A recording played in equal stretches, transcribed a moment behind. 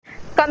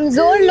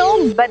कमजोर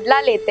लोग बदला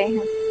लेते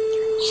हैं,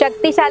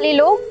 शक्तिशाली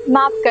लोग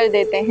माफ कर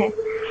देते हैं,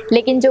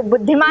 लेकिन जो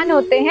बुद्धिमान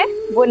होते हैं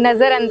वो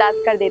नज़रअंदाज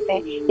कर देते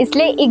हैं।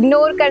 इसलिए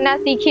इग्नोर करना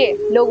सीखिए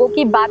लोगों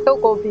की बातों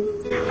को भी।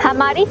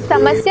 हमारी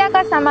समस्या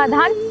का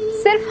समाधान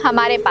सिर्फ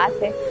हमारे पास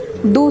है,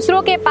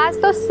 दूसरों के पास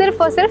तो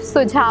सिर्फ और सिर्फ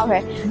सुझाव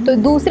है। तो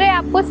दूसरे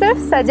आपको सिर्फ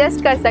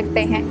सजेस्ट कर सकते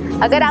हैं।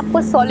 अगर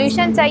आपको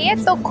सॉल्यूशन चाहिए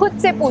तो खुद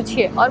से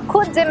पूछिए और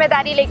खुद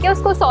जिम्मेदारी लेके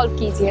उसको सॉल्व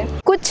कीजिए।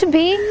 कुछ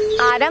भी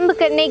आरंभ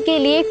करने के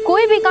लिए,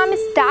 कोई भी काम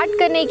स्टार्ट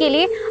करने के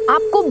लिए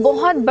आपको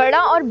बहुत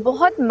बड़ा और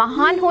बहुत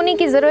महान होने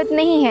की ज़रूरत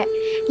नहीं है।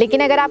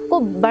 लेकिन अगर आपको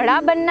बड़ा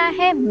बनना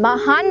है,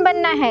 महान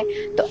बनना है,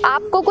 तो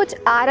आपको कुछ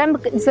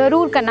आरंभ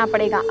ज़रूर करना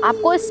पड़ेगा,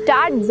 आपको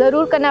स्टार्ट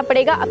ज़रूर करना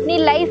पड़ेगा, अपनी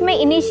लाइफ में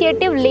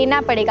इनिशिएटिव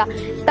लेना पड़ेगा।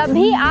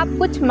 तभी आप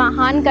कुछ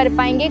महान कर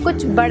पाएंगे,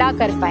 कुछ बड़ा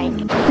कर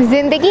पाएंगे।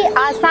 ज़िंदगी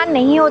आसान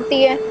नहीं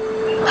होती है।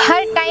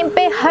 हर टाइम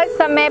पे, हर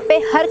समय पे,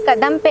 हर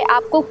कदम पे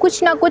आपको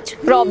कुछ ना कुछ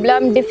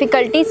प्रॉब्लम,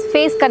 डिफ़िकल्टीज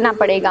फेस करना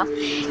पड़ेगा,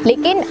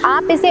 लेकिन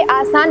आप इसे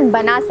आसान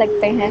बना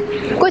सकते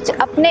हैं कुछ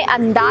अपने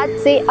अंदाज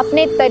से,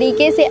 अपने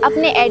तरीके से,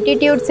 अपने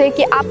एटीट्यूड से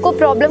कि आपको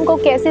प्रॉब्लम को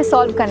कैसे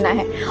सॉल्व करना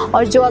है।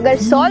 और जो अगर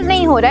सॉल्व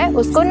नहीं हो रहा है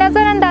उसको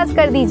नज़रअंदाज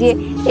कर दीजिए।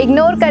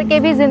 इग्नोर करके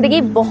भी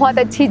ज़िंदगी बहुत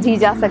अच्छी जी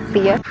जा सकती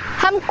है।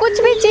 हम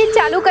कुछ भी चीज़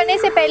चालू करने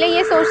से पहले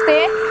ये सोचते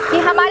हैं कि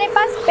हमारे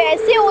पास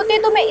पैसे होते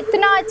तो मैं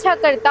इतना अच्छा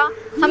करता,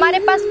 हमारे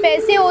पास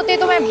पैसे होते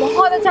तो मैं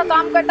बहुत अच्छा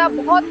काम करता,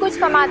 बहुत कुछ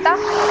कमाता।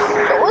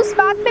 तो उस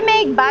बात पे मैं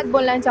एक बात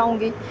बोलना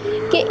चाहूँगी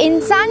कि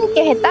इंसान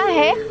कहता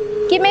है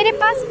कि मेरे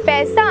पास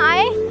पैसा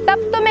आए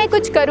तब तो मैं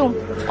कुछ करूँ,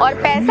 और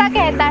पैसा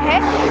कहता है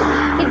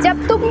कि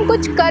जब तुम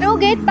कुछ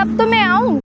करोगे तब तो मैं आऊँ।